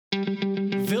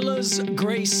Noah's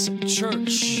Grace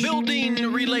Church,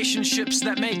 building relationships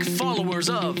that make followers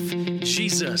of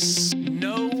Jesus.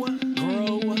 Know,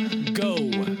 grow, go.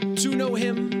 To know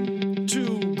Him,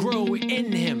 to grow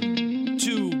in Him,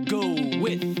 to go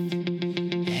with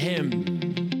Him.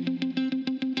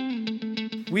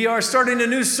 We are starting a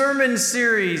new sermon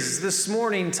series this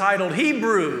morning titled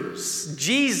Hebrews,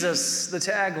 Jesus, the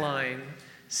tagline,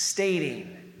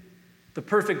 stating the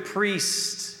perfect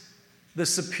priest, the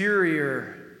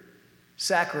superior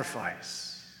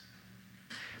sacrifice.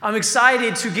 I'm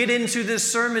excited to get into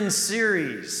this sermon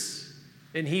series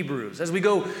in Hebrews as we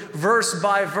go verse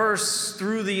by verse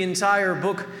through the entire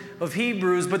book of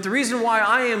Hebrews. But the reason why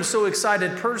I am so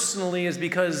excited personally is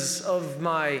because of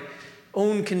my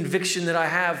own conviction that I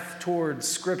have towards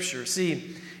Scripture.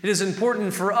 See, it is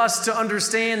important for us to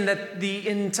understand that the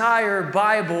entire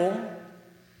Bible,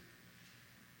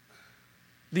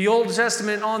 the Old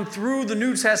Testament on through the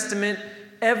New Testament,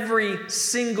 every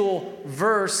single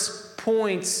verse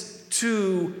points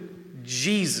to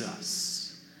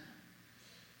Jesus.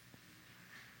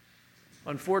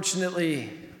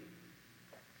 Unfortunately,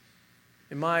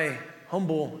 in my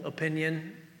humble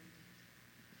opinion,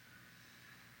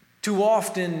 too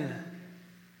often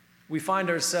we find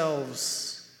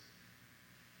ourselves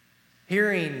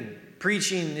hearing,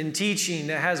 preaching, and teaching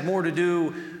that has more to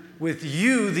do with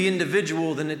you, the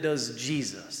individual, than it does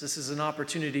Jesus. This is an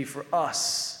opportunity for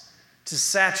us to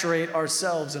saturate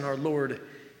ourselves in our Lord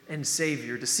and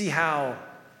Savior, to see how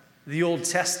the Old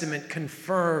Testament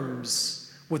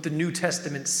confirms what the New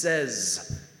Testament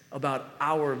says about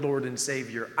our Lord and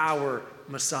Savior, our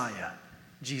Messiah,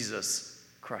 Jesus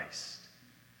Christ.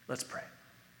 Let's pray.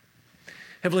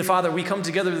 Heavenly Father, we come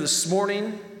together this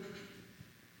morning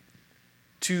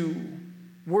to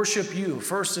worship you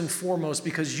first and foremost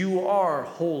because you are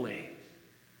holy.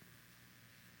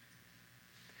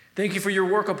 Thank you for your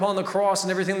work upon the cross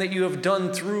and everything that you have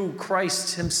done through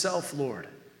Christ himself, Lord.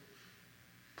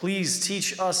 Please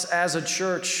teach us as a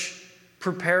church,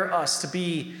 prepare us to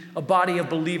be a body of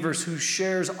believers who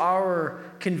shares our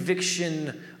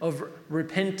conviction of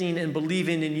repenting and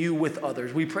believing in you with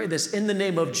others. We pray this in the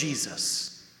name of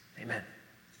Jesus. Amen.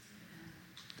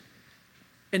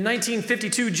 In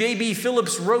 1952, J.B.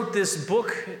 Phillips wrote this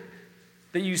book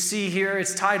that you see here.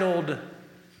 It's titled,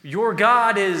 Your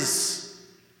God is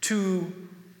Too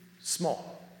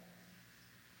Small.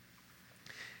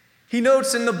 He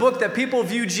notes in the book that people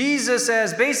view Jesus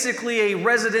as basically a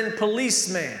resident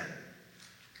policeman.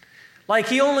 Like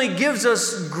he only gives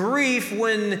us grief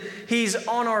when he's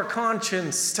on our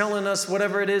conscience, telling us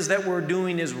whatever it is that we're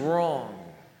doing is wrong.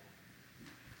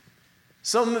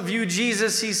 Some view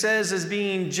Jesus, he says, as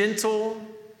being gentle,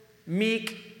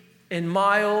 meek, and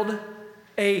mild.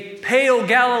 A pale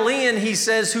Galilean, he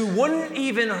says, who wouldn't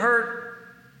even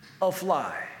hurt a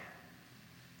fly.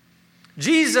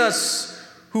 Jesus,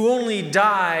 who only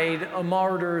died a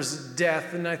martyr's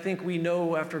death. And I think we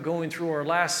know after going through our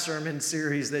last sermon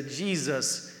series that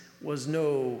Jesus was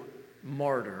no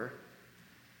martyr.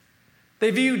 They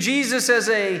view Jesus as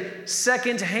a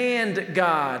second-hand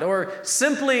God, or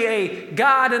simply a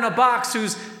God in a box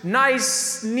who's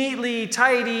nice, neatly,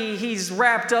 tidy, he's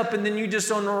wrapped up, and then you just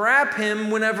unwrap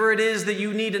him whenever it is that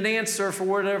you need an answer for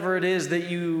whatever it is that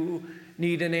you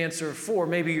need an answer for.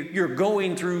 Maybe you're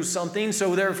going through something,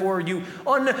 so therefore you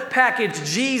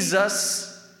unpackage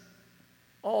Jesus,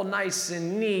 all nice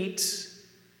and neat,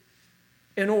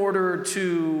 in order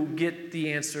to get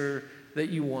the answer that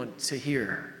you want to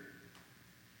hear.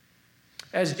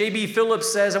 As J.B.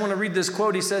 Phillips says, I want to read this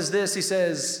quote. He says this, he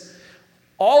says,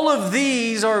 all of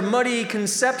these are muddy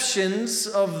conceptions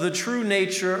of the true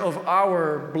nature of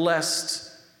our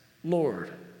blessed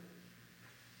Lord.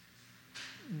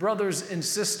 Brothers and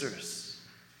sisters,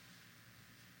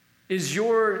 is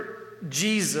your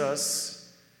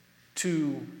Jesus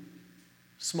too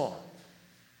small?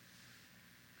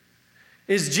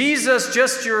 Is Jesus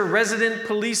just your resident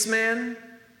policeman?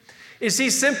 Is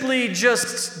he simply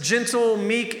just gentle,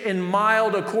 meek, and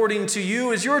mild according to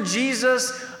you? Is your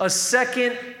Jesus a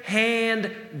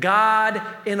second-hand God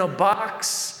in a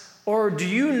box? Or do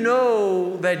you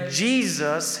know that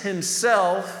Jesus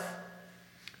himself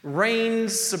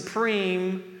reigns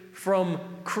supreme from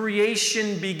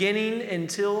creation beginning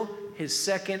until his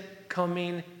second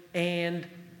coming and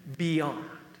beyond,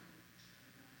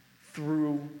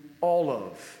 through all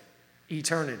of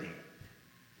eternity?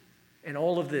 And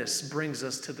all of this brings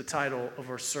us to the title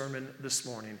of our sermon this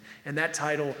morning. And that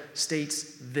title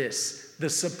states this: the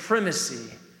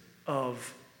supremacy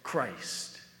of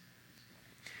Christ.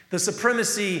 the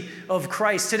supremacy of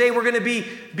Christ. Today we're going to be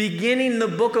beginning the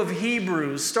book of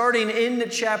Hebrews, starting in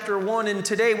chapter 1, and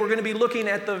today we're going to be looking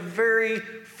at the very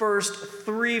first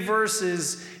 3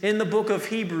 verses in the book of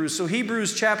Hebrews. So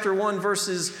Hebrews chapter 1,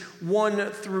 verses 1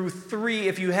 through 3.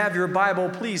 If you have your Bible,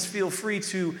 please feel free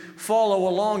to follow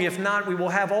along. If not, we will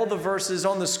have all the verses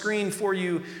on the screen for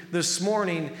you this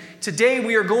morning. Today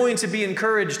we are going to be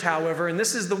encouraged, however, and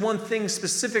this is the one thing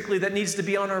specifically that needs to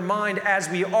be on our mind as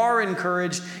we are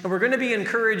encouraged. And we're going to be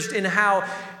encouraged in how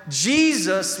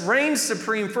Jesus reigns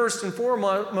supreme first and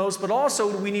foremost, but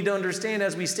also we need to understand,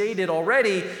 as we stated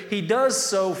already, he does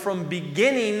so from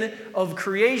beginning of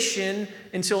creation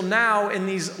until now in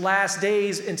these last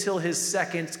days until his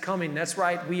second coming. That's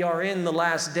right, we are in the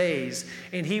last days,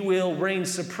 and he will reign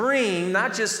supreme,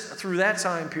 not just through that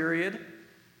time period.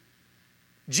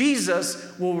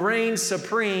 Jesus will reign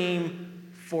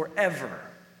supreme forever,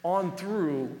 on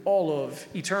through all of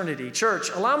eternity. Church,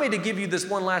 allow me to give you this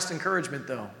one last encouragement,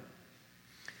 though.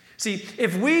 See,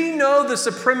 if we know the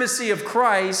supremacy of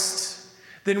Christ,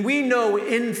 then we know,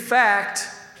 in fact,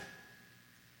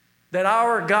 that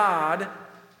our God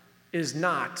is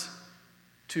not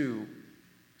too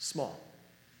small.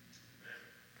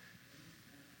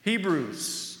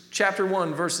 Hebrews chapter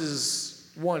 1, verses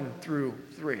 1 through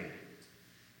 3.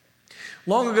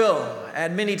 Long ago,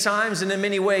 at many times and in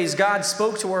many ways, God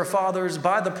spoke to our fathers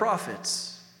by the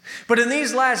prophets. But in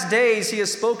these last days, he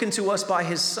has spoken to us by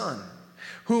his Son,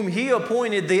 whom he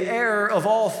appointed the heir of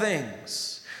all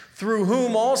things, through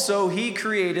whom also he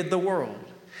created the world.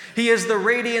 He is the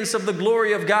radiance of the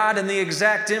glory of God and the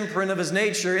exact imprint of his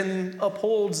nature, and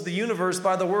upholds the universe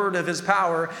by the word of his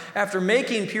power. After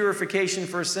making purification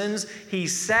for sins, he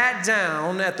sat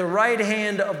down at the right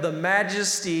hand of the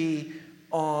Majesty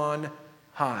on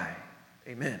high.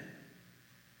 Amen.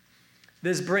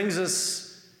 This brings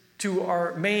us to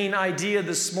our main idea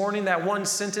this morning, that one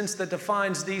sentence that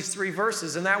defines these 3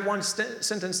 verses. And that one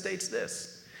sentence states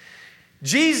this: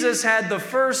 Jesus had the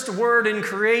first word in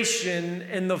creation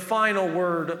and the final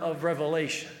word of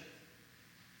revelation.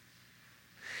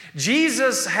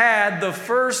 Jesus had the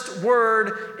first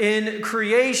word in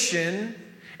creation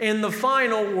and the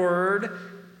final word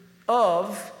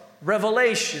of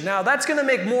revelation. Now, that's going to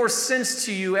make more sense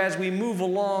to you as we move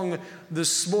along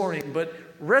this morning, but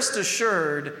rest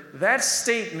assured, that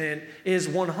statement is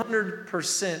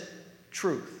 100%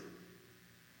 truth.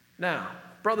 Now,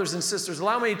 brothers and sisters,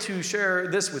 allow me to share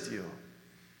this with you.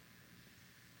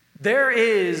 There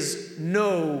is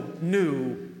no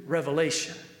new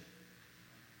revelation.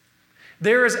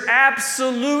 There is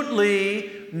absolutely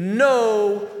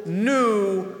no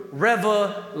new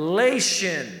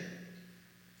revelation.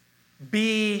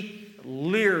 Be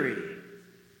leery.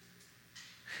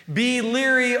 Be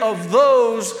leery of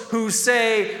those who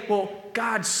say, well,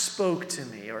 God spoke to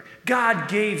me, or God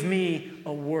gave me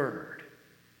a word.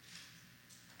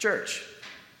 Church,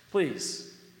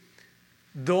 please.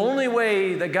 The only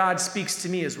way that God speaks to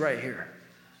me is right here.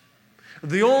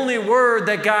 The only word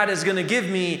that God is going to give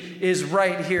me is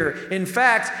right here. In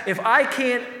fact, if I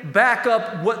can't back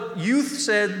up what you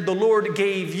said the Lord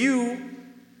gave you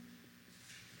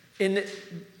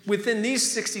within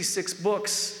these 66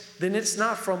 books, then it's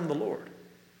not from the Lord.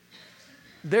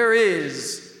 There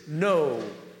is no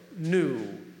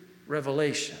new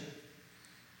revelation.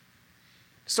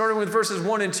 Starting with verses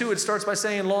 1 and 2, it starts by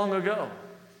saying, long ago.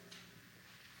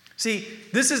 See,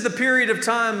 this is the period of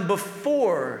time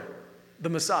before the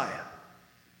Messiah.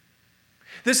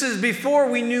 This is before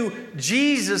we knew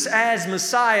Jesus as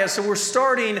Messiah. So we're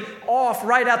starting off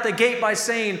right out the gate by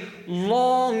saying,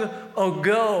 long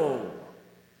ago.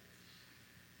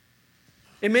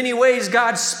 In many ways,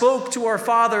 God spoke to our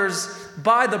fathers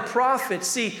by the prophets.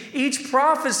 See, each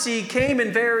prophecy came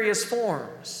in various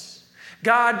forms.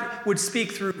 God would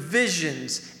speak through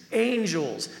visions,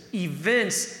 angels,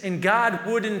 events, and God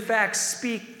would in fact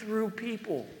speak through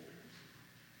people.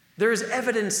 There is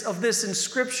evidence of this in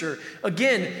Scripture.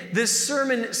 Again, this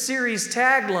sermon series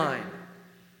tagline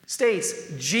states,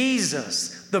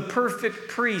 Jesus, the perfect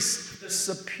priest, the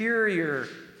superior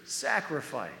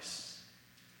sacrifice.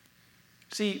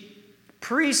 See,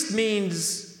 priest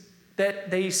means that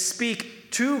they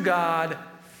speak to God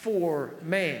for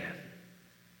man.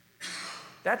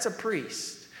 That's a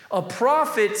priest. A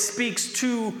prophet speaks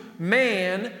to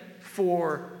man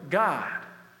for God.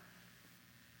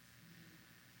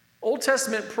 Old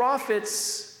Testament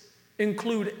prophets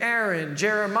include Aaron,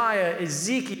 Jeremiah,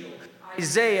 Ezekiel,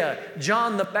 Isaiah,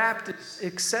 John the Baptist,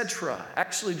 etc.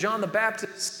 Actually, John the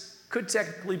Baptist Could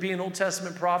technically be an Old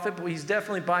Testament prophet, but he's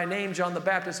definitely by name John the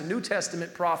Baptist, a New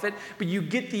Testament prophet. But you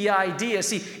get the idea.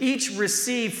 See, each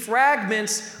received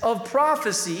fragments of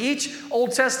prophecy. Each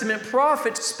Old Testament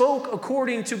prophet spoke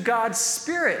according to God's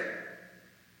Spirit.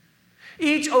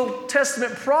 Each Old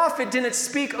Testament prophet didn't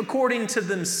speak according to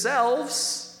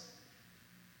themselves.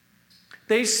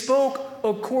 They spoke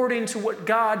according to what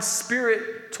God's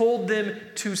Spirit told them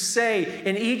to say,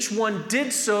 and each one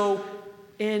did so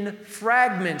in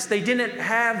fragments. They didn't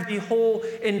have the whole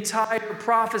entire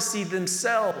prophecy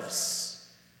themselves.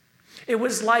 It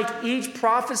was like each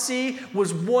prophecy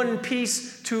was one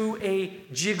piece to a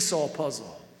jigsaw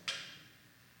puzzle.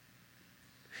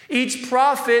 Each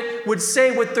prophet would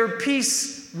say what their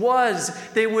piece was.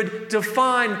 They would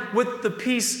define what the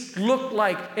piece looked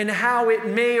like and how it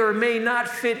may or may not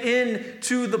fit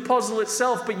into the puzzle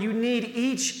itself. But you need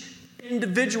each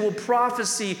individual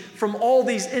prophecy from all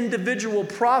these individual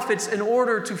prophets in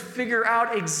order to figure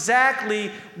out exactly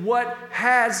what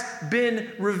has been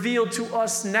revealed to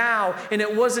us now. And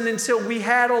it wasn't until we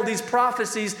had all these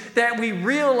prophecies that we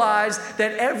realized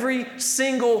that every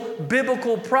single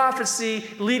biblical prophecy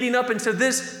leading up into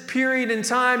this period in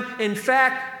time, in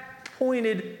fact,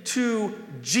 pointed to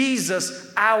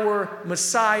Jesus, our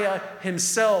Messiah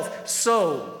himself.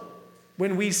 So,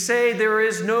 when we say there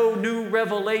is no new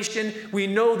revelation, we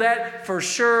know that for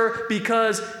sure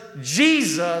because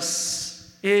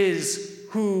Jesus is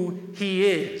who he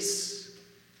is.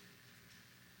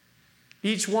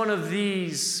 Each one of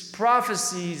these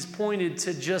prophecies pointed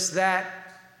to just that.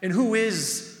 And who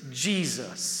is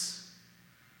Jesus?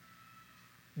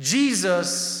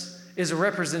 Jesus is a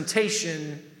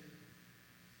representation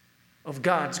of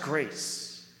God's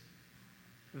grace.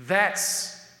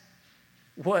 That's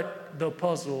what the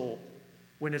puzzle,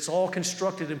 when it's all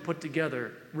constructed and put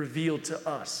together, revealed to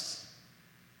us.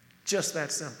 Just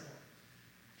that simple.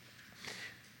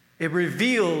 It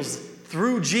reveals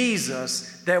through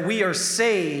Jesus that we are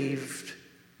saved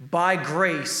by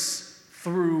grace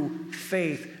through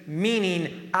faith,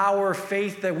 meaning our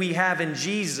faith that we have in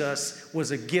Jesus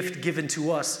was a gift given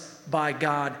to us by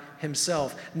God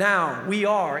himself. Now, we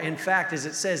are, in fact, as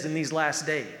it says, in these last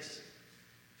days.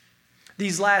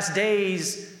 These last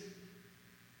days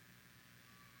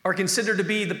are considered to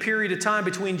be the period of time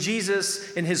between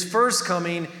Jesus and his first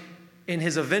coming and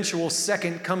his eventual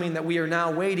second coming that we are now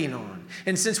waiting on.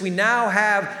 And since we now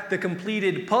have the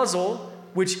completed puzzle,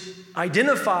 which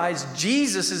identifies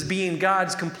Jesus as being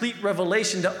God's complete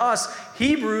revelation to us,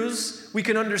 Hebrews, we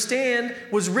can understand,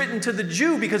 was written to the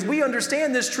Jew because we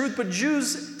understand this truth, but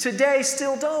Jews today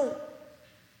still don't.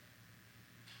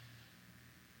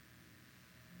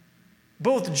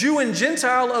 Both Jew and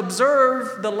Gentile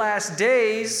observe the last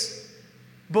days,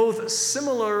 both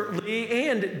similarly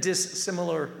and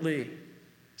dissimilarly.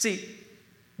 See,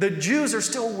 the Jews are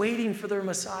still waiting for their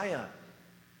Messiah.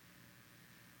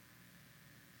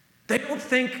 They don't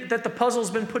think that the puzzle's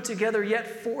been put together yet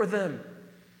for them.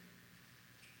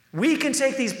 We can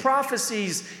take these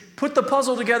prophecies, put the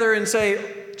puzzle together and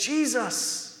say,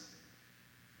 Jesus,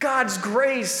 God's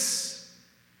grace.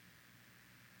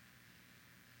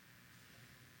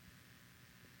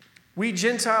 We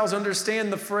Gentiles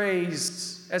understand the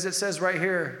phrase, as it says right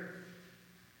here,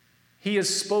 he has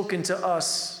spoken to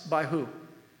us by who?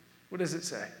 What does it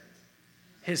say?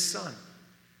 His Son.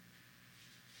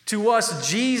 To us,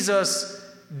 Jesus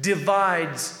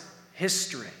divides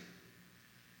history.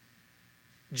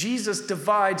 Jesus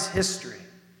divides history.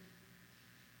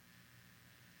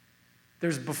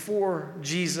 There's before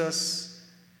Jesus,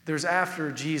 there's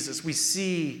after Jesus. We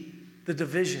see the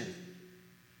division.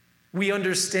 We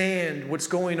understand what's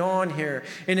going on here.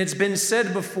 And it's been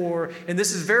said before, and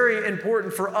this is very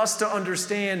important for us to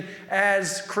understand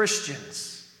as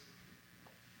Christians.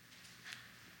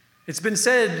 It's been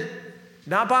said,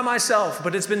 not by myself,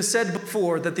 but it's been said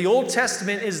before, that the Old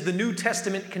Testament is the New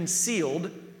Testament concealed,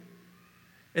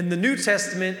 and the New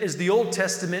Testament is the Old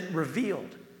Testament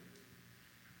revealed.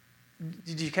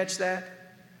 Did you catch that?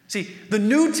 See, the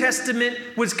New Testament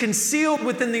was concealed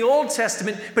within the Old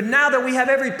Testament, but now that we have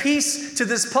every piece to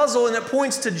this puzzle and it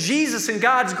points to Jesus and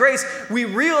God's grace, we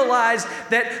realize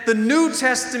that the New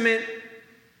Testament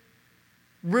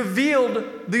revealed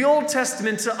the Old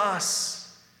Testament to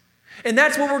us. And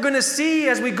that's what we're going to see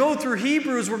as we go through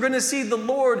Hebrews. We're going to see the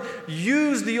Lord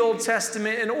use the Old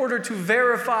Testament in order to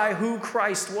verify who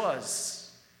Christ was.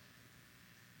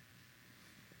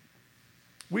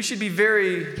 We should be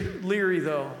very leery,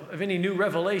 though, of any new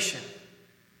revelation.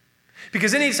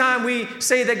 Because anytime we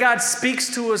say that God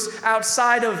speaks to us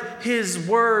outside of His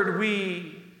Word,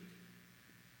 we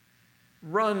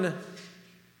run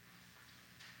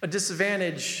a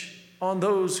disadvantage on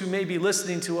those who may be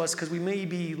listening to us because we may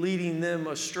be leading them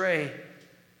astray.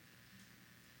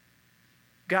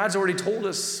 God's already told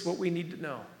us what we need to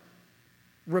know.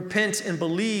 Repent and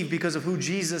believe because of who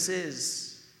Jesus is.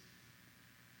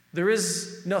 There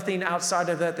is nothing outside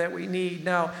of that we need.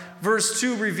 Now, verse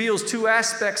 2 reveals two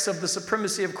aspects of the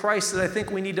supremacy of Christ that I think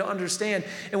we need to understand.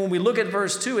 And when we look at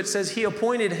verse 2, it says, He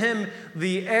appointed him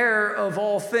the heir of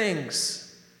all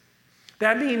things.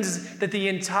 That means that the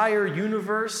entire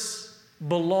universe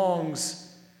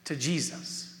belongs to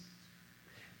Jesus.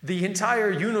 The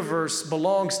entire universe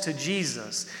belongs to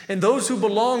Jesus. And those who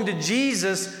belong to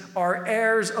Jesus are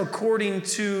heirs according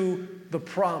to the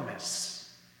promise.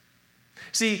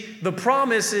 See, the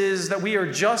promise is that we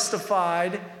are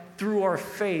justified through our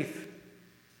faith.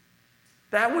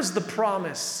 That was the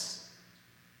promise.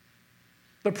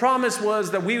 The promise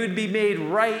was that we would be made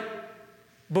right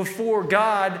before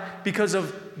God because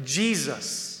of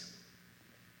Jesus.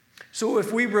 So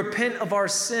if we repent of our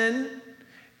sin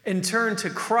and turn to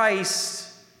Christ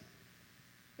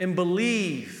and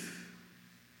believe,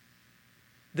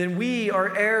 then we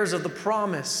are heirs of the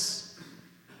promise.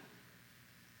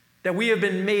 That we have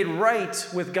been made right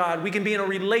with God. We can be in a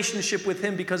relationship with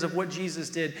Him because of what Jesus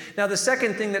did. Now, the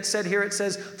second thing that's said here, it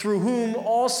says, through whom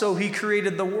also He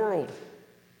created the world.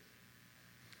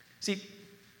 See,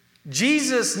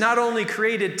 Jesus not only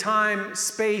created time,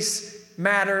 space,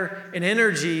 matter, and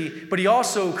energy, but He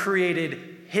also created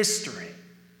history.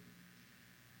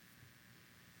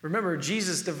 Remember,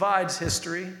 Jesus divides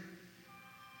history.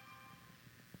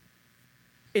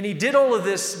 And He did all of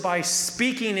this by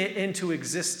speaking it into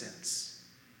existence.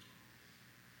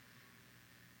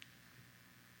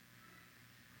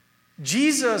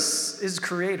 Jesus is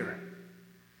creator.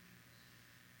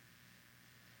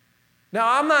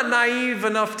 Now, I'm not naive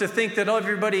enough to think that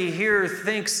everybody here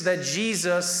thinks that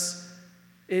Jesus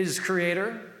is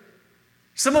creator.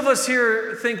 Some of us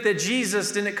here think that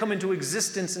Jesus didn't come into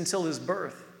existence until His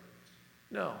birth.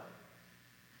 No.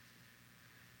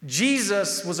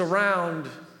 Jesus was around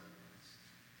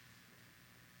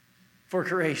for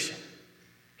creation.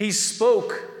 He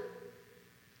spoke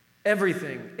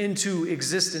everything into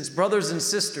existence. Brothers and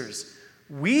sisters,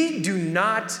 we do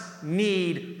not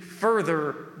need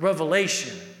further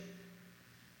revelation.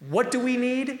 What do we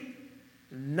need?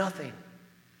 Nothing.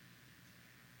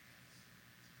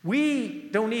 We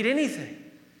don't need anything.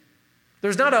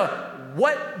 There's not a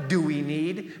what do we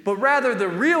need, but rather the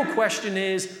real question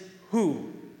is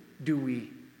who do we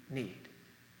need?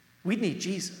 We need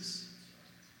Jesus.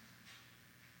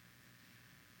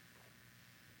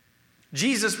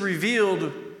 Jesus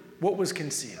revealed what was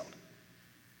concealed.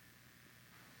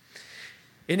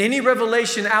 In any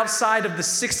revelation outside of the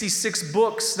 66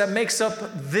 books that makes up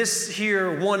this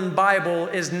here one Bible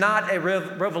is not a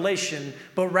revelation,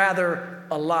 but rather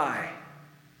a lie.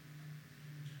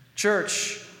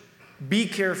 Church, be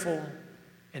careful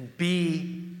and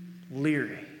be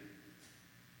leery.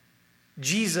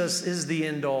 Jesus is the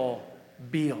end-all,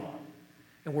 be-all.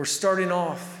 And we're starting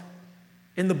off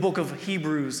in the book of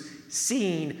Hebrews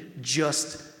seeing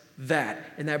just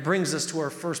that. And that brings us to our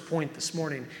first point this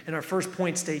morning. And our first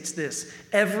point states this: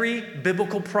 every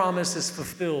biblical promise is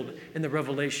fulfilled in the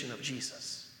revelation of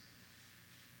Jesus.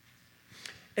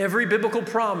 Every biblical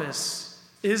promise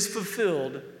is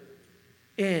fulfilled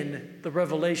in the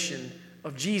revelation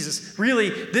of Jesus. Really,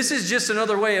 this is just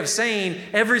another way of saying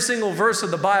every single verse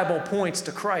of the Bible points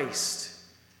to Christ.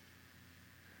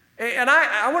 And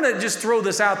I want to just throw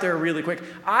this out there really quick.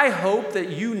 I hope that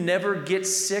you never get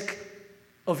sick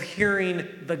of hearing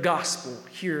the gospel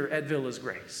here at Villa's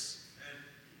Grace.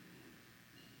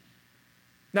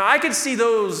 Now, I could see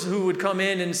those who would come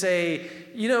in and say,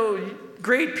 you know,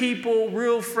 great people,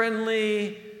 real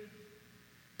friendly,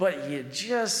 but you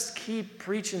just keep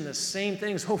preaching the same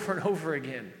things over and over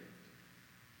again.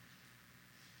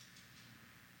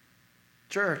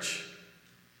 Church,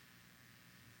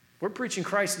 we're preaching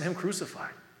Christ and Him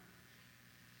crucified.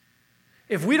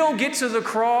 If we don't get to the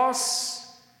cross,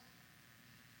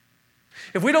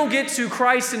 if we don't get to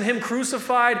Christ and Him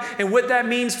crucified and what that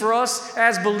means for us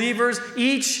as believers,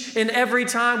 each and every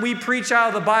time we preach out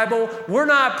of the Bible, we're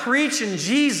not preaching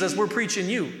Jesus, we're preaching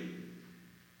you.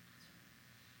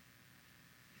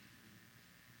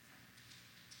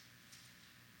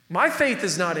 My faith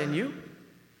is not in you.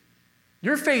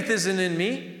 Your faith isn't in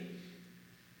me.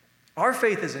 Our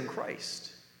faith is in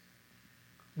Christ.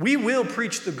 We will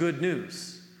preach the good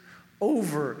news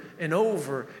over and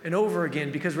over and over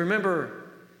again, because remember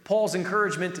Paul's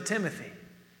encouragement to Timothy,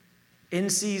 in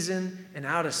season and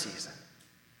out of season.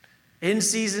 In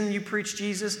season, you preach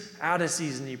Jesus. Out of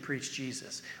season, you preach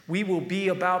Jesus. We will be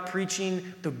about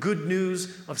preaching the good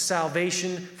news of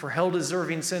salvation for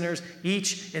hell-deserving sinners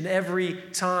each and every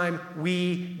time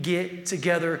we get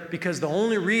together, because the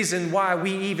only reason why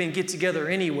we even get together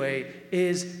anyway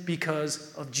is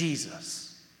because of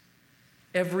Jesus.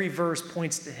 Every verse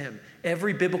points to him.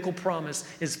 Every biblical promise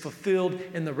is fulfilled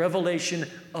in the revelation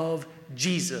of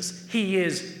Jesus. He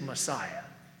is Messiah.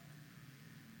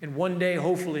 And one day,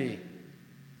 hopefully,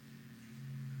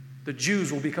 the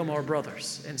Jews will become our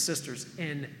brothers and sisters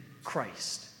in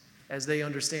Christ as they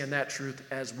understand that truth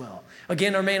as well.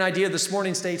 Again, our main idea this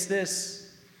morning states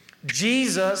this: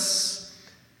 Jesus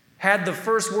had the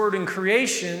first word in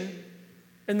creation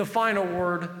and the final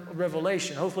word of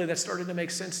revelation. Hopefully that started to make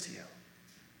sense to you.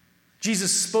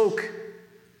 Jesus spoke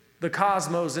the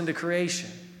cosmos into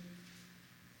creation,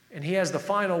 and he has the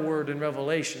final word in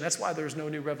revelation. That's why there's no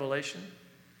new revelation.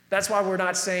 That's why we're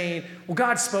not saying, well,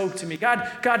 God spoke to me. God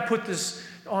put this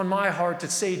on my heart to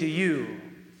say to you.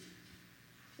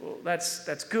 Well,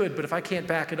 that's good, but if I can't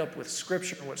back it up with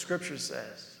Scripture and what Scripture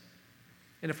says,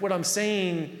 and if what I'm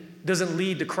saying doesn't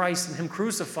lead to Christ and him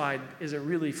crucified, is it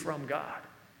really from God?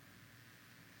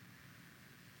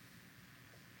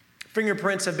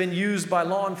 Fingerprints have been used by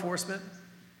law enforcement.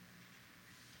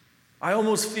 I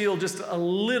almost feel just a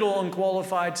little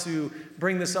unqualified to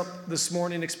bring this up this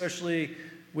morning, especially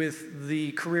with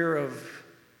the career of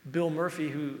Bill Murphy,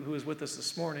 who is with us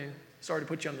this morning. Sorry to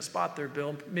put you on the spot there,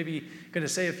 Bill. Maybe going to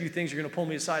say a few things. You're going to pull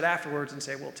me aside afterwards and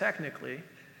say, well, technically.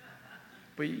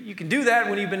 But you can do that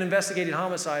when you've been investigating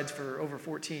homicides for over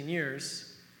 14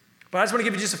 years. But I just want to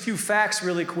give you just a few facts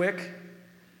really quick.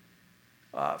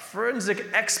 Forensic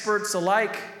experts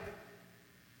alike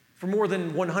for more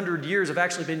than 100 years have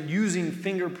actually been using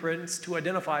fingerprints to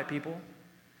identify people.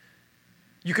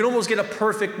 You can almost get a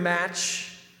perfect match.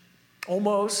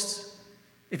 Almost.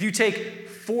 If you take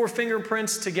 4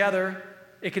 fingerprints together,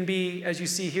 it can be, as you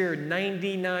see here,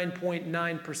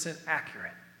 99.9%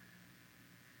 accurate.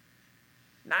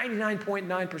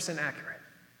 99.9% accurate.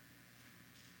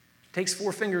 Takes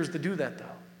 4 fingers to do that,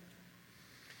 though.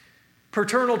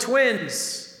 Fraternal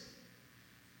twins.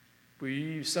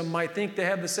 Some might think they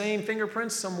have the same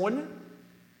fingerprints, some wouldn't.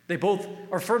 They both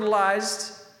are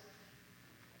fertilized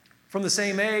from the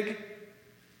same egg.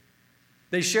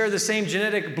 They share the same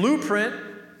genetic blueprint.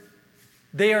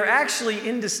 They are actually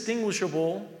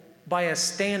indistinguishable by a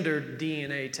standard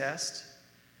DNA test.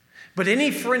 But any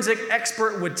forensic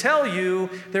expert would tell you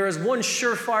there is one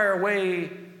surefire way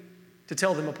to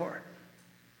tell them apart: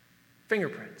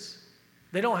 fingerprints.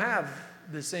 They don't have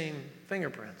the same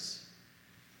fingerprints.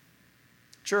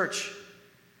 Church,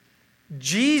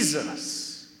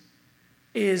 Jesus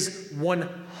is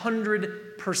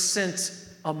 100%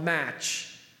 a match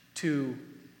to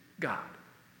God.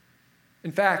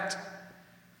 In fact,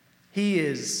 he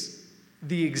is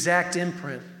the exact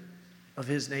imprint of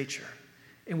his nature.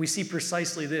 And we see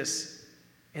precisely this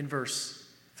in verse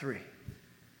 3.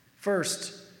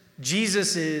 First,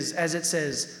 Jesus is, as it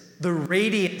says, the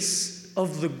radiance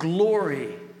of the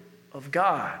glory of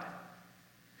God.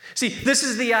 See, this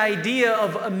is the idea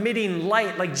of emitting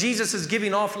light, like Jesus is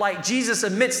giving off light. Jesus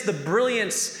emits the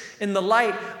brilliance and the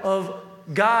light of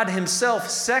God himself.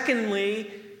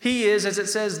 Secondly, he is, as it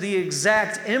says, the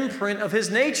exact imprint of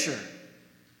his nature.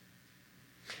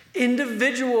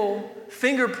 Individual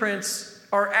fingerprints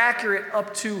are accurate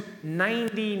up to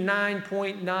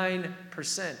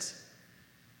 99.9%.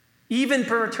 Even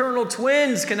fraternal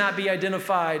twins cannot be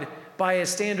identified by a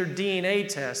standard DNA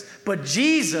test. But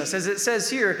Jesus, as it says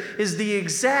here, is the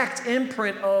exact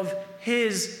imprint of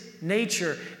his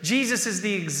nature. Jesus is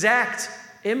the exact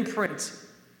imprint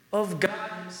of God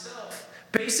himself.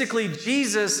 Basically,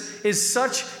 Jesus is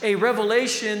such a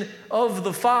revelation of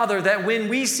the Father that when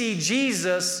we see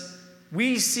Jesus,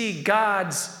 we see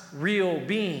God's real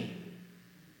being.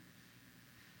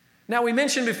 Now, we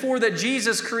mentioned before that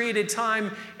Jesus created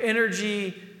time,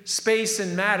 energy, space,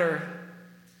 and matter.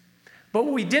 But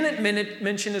what we didn't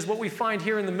mention is what we find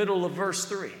here in the middle of verse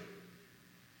 3.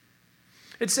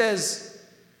 It says,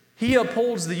 he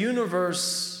upholds the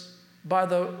universe by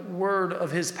the word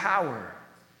of his power.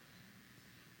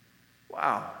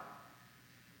 Wow.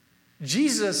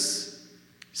 Jesus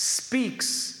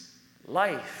speaks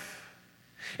life.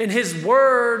 And his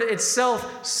word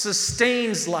itself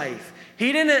sustains life.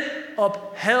 He didn't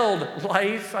upheld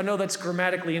life. I know that's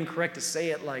grammatically incorrect to say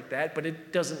it like that, but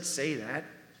it doesn't say that.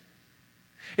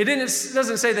 It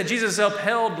doesn't say that Jesus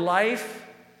upheld life.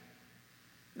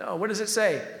 No, what does it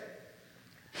say?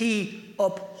 He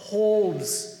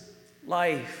upholds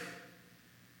life.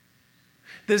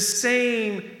 The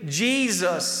same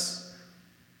Jesus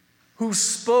who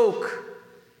spoke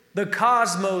the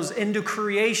cosmos into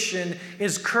creation,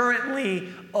 is currently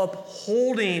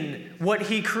upholding what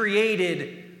he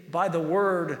created by the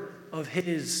word of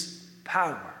his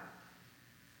power.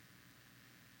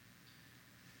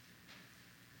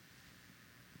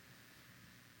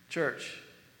 Church,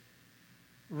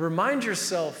 remind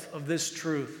yourself of this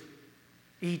truth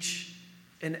each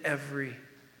and every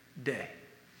day.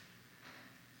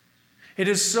 It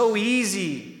is so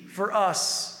easy for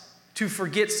us to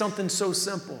forget something so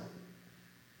simple.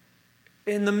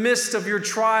 In the midst of your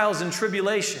trials and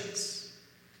tribulations,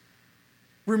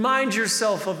 remind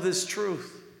yourself of this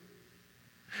truth.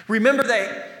 Remember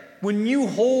that when you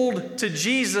hold to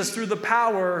Jesus through the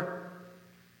power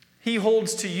he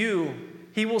holds to you,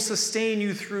 he will sustain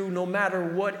you through no matter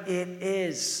what it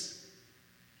is.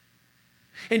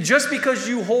 And just because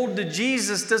you hold to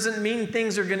Jesus doesn't mean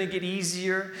things are going to get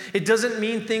easier. It doesn't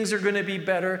mean things are going to be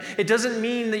better. It doesn't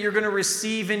mean that you're going to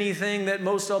receive anything that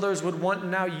most others would want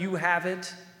and now you have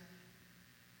it.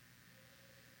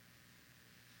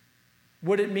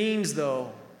 What it means,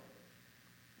 though,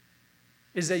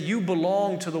 is that you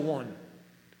belong to the one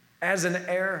as an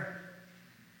heir.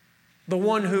 The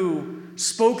one who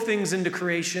spoke things into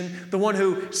creation, the one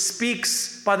who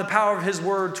speaks by the power of his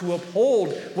word to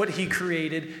uphold what he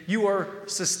created. You are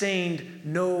sustained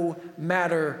no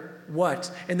matter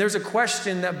what. And there's a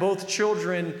question that both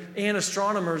children and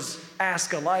astronomers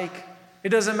ask alike. It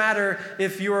doesn't matter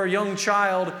if you're a young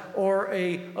child or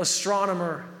an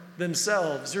astronomer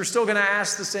themselves. You're still going to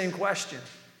ask the same question.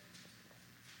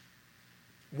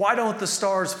 Why don't the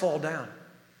stars fall down?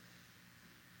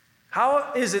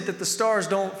 How is it that the stars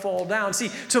don't fall down?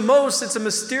 See, to most, it's a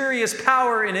mysterious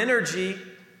power and energy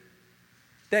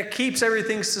that keeps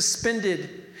everything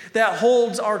suspended, that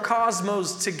holds our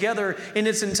cosmos together in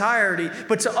its entirety.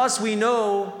 But to us, we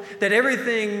know that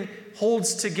everything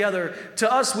holds together.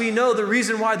 To us, we know the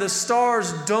reason why the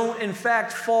stars don't, in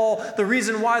fact, fall, the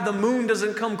reason why the moon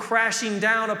doesn't come crashing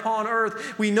down upon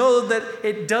earth. We know that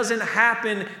it doesn't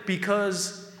happen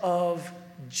because of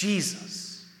Jesus.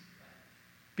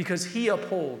 Because he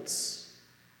upholds.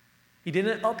 He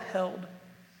didn't upheld.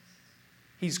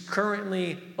 He's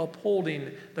currently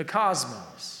upholding the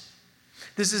cosmos.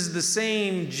 This is the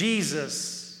same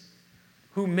Jesus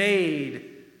who made,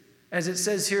 as it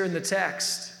says here in the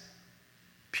text,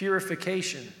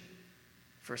 purification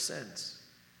for sins.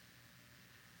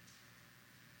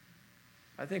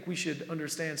 I think we should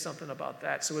understand something about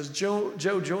that. So as Joe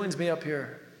joins me up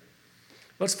here,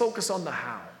 let's focus on the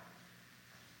how.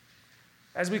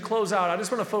 As we close out, I just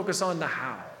want to focus on the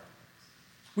how.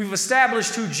 We've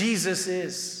established who Jesus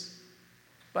is,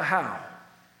 but how?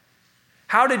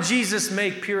 How did Jesus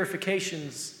make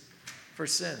purifications for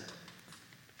sin?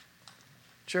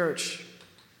 Church,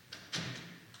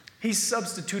 he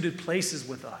substituted places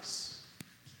with us.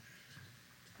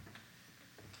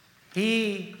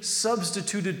 He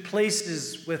substituted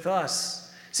places with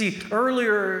us. See,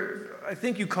 earlier, I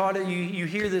think you caught it, you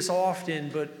hear this often,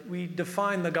 but we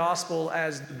define the gospel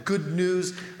as good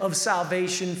news of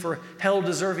salvation for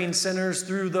hell-deserving sinners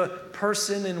through the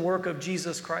person and work of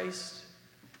Jesus Christ.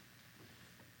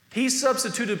 He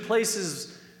substituted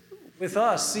places with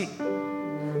us. See,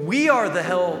 we are the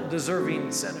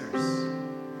hell-deserving sinners.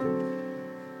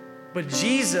 But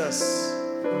Jesus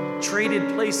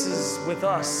traded places with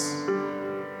us.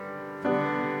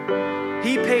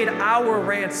 He paid our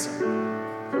ransom.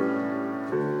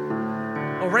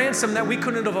 A ransom that we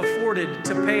couldn't have afforded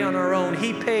to pay on our own.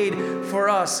 He paid for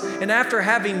us. And after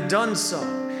having done so,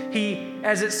 he,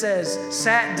 as it says,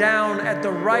 sat down at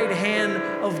the right hand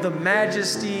of the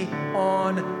majesty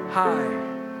on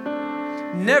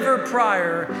high. Never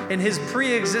prior in his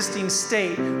pre-existing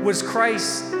state was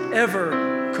Christ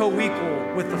ever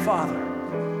co-equal with the Father.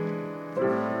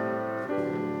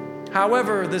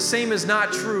 However, the same is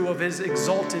not true of his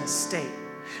exalted state.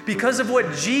 Because of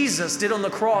what Jesus did on the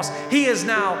cross, he is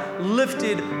now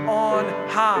lifted on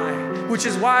high, which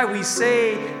is why we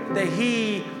say that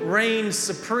he reigns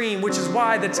supreme, which is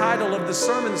why the title of the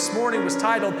sermon this morning was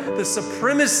titled The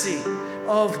Supremacy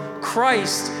of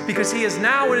Christ, because he is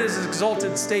now in his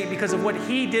exalted state because of what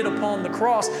he did upon the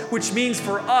cross, which means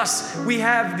for us, we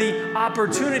have the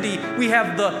opportunity, we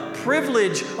have the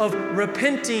privilege of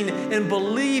repenting and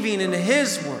believing in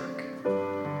his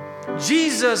work.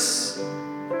 Jesus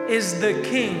is the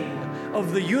King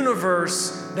of the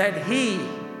universe that he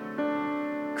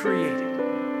created.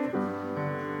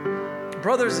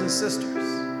 Brothers and sisters,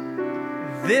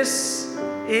 this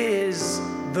is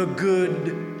the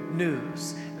good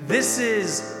news. This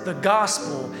is the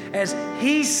gospel as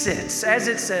he sits, as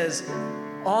it says,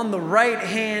 on the right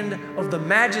hand of the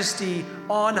Majesty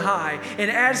on high.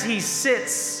 And as he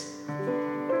sits,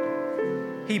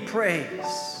 he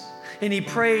prays. And he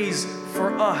prays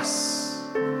for us.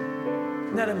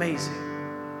 Isn't that amazing?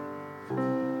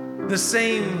 The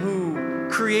same who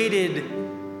created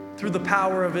through the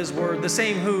power of his word, the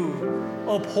same who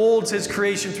upholds his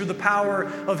creation through the power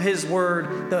of his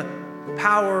word, the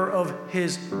power of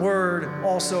his word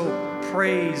also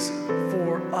prays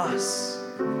for us.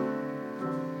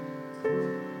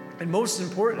 And most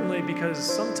importantly, because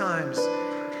sometimes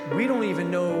we don't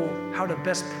even know how to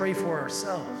best pray for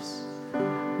ourselves,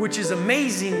 which is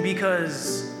amazing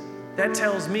because that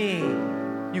tells me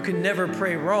you can never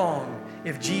pray wrong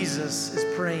if Jesus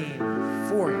is praying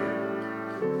for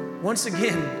you. Once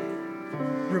again,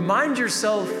 remind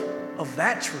yourself of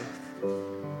that truth.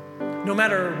 No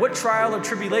matter what trial or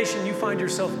tribulation you find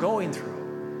yourself going through,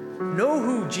 know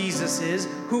who Jesus is,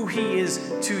 who he is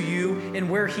to you, and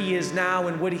where he is now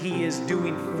and what he is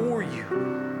doing for you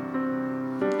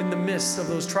in the midst of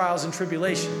those trials and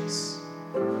tribulations.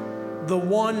 The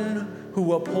one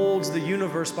who upholds the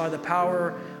universe by the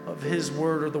power of his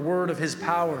word, or the word of his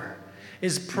power,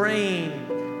 is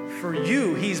praying for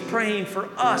you. He's praying for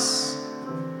us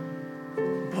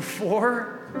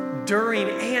before, during,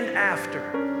 and after.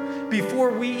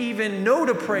 Before we even know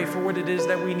to pray for what it is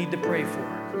that we need to pray for.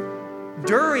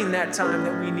 During that time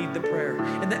that we need the prayer.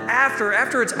 And then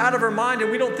after it's out of our mind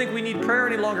and we don't think we need prayer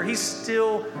any longer, he's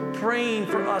still praying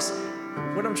for us.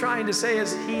 What I'm trying to say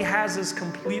is he has us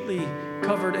completely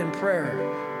covered in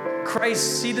prayer.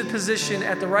 Christ's seated position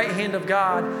at the right hand of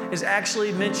God is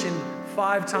actually mentioned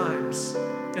 5 times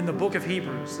in the book of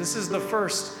Hebrews. This is the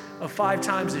first of 5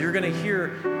 times that you're going to hear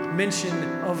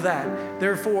mention of that.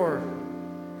 Therefore,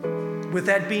 with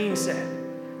that being said,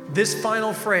 this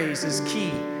final phrase is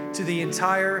key to the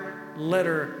entire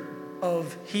letter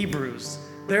of Hebrews.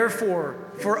 Therefore,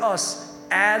 for us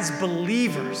as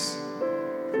believers,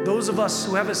 those of us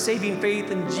who have a saving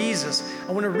faith in Jesus,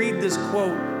 I want to read this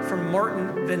quote from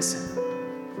Martin Vincent.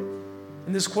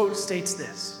 And this quote states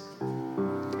this: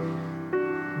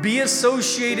 "Be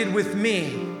associated with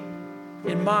me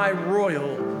in my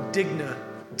royal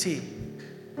dignity."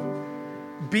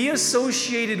 Be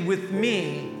associated with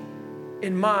me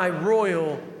in my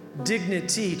royal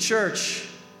dignity. Church,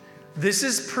 this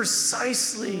is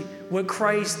precisely what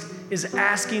Christ is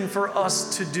asking for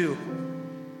us to do.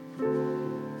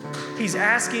 He's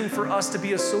asking for us to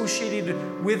be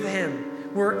associated with him.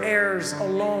 We're heirs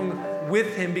along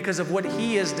with him because of what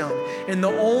he has done. And the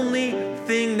only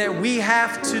thing that we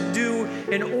have to do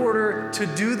in order to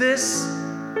do this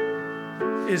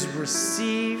is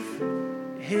receive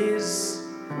his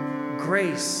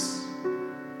grace.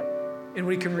 And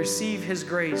we can receive his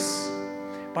grace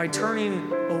by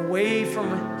turning away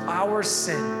from our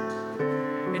sin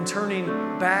and turning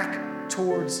back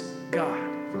towards God.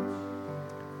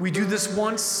 We do this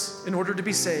once in order to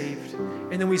be saved,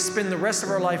 and then we spend the rest of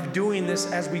our life doing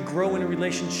this as we grow in a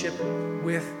relationship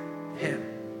with him.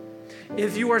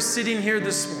 If you are sitting here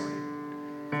this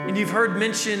morning and you've heard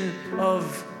mention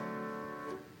of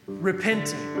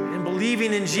repenting and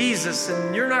believing in Jesus,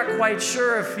 and you're not quite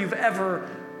sure if you've ever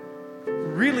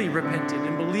really repented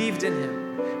and believed in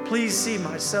him, please see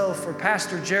myself or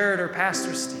Pastor Jared or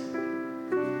Pastor Steve.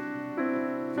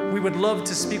 We would love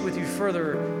to speak with you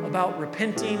further about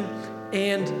repenting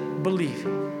and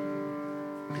believing.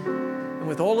 And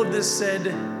with all of this said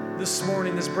this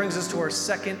morning, this brings us to our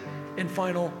second and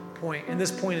final point. And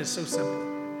this point is so simple.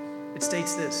 It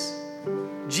states this: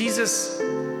 Jesus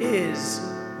is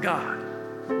God.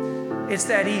 It's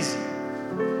that easy.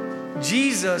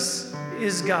 Jesus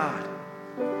is God.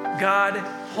 God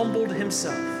humbled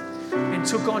himself and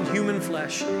took on human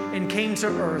flesh and came to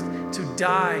earth to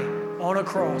die on a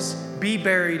cross, be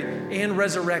buried, and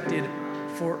resurrected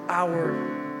for our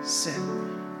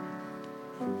sin.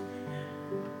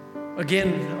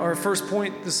 Again, our first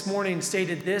point this morning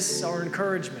stated this, our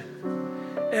encouragement.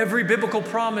 Every biblical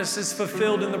promise is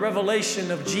fulfilled in the revelation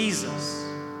of Jesus.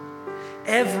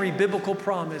 Every biblical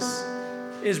promise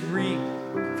is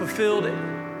fulfilled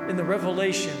in the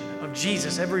revelation of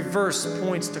Jesus. Every verse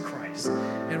points to Christ.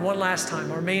 And one last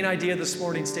time, our main idea this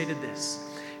morning stated this: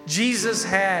 Jesus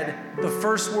had the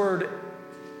first word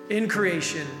in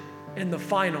creation and the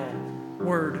final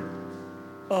word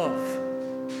of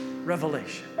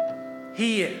revelation.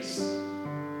 He is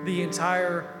the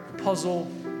entire puzzle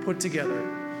put together.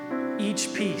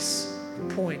 Each piece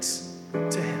points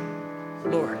to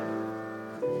him. Lord,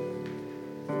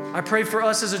 I pray for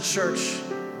us as a church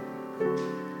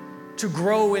to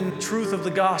grow in truth of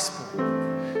the gospel,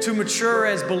 to mature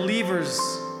as believers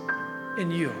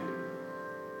in you.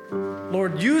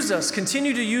 Lord, use us,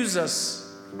 continue to use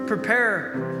us,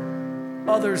 prepare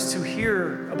others to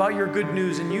hear about your good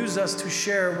news and use us to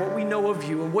share what we know of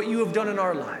you and what you have done in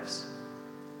our lives.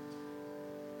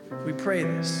 We pray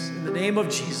this in the name of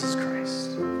Jesus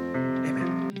Christ.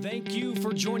 Amen. Thank you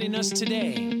for joining us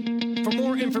today. For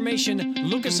more information,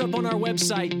 look us up on our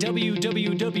website,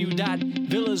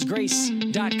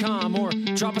 www.villasgrace.com, or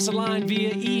drop us a line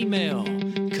via email,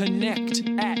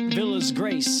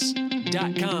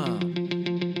 connect@villasgrace.com.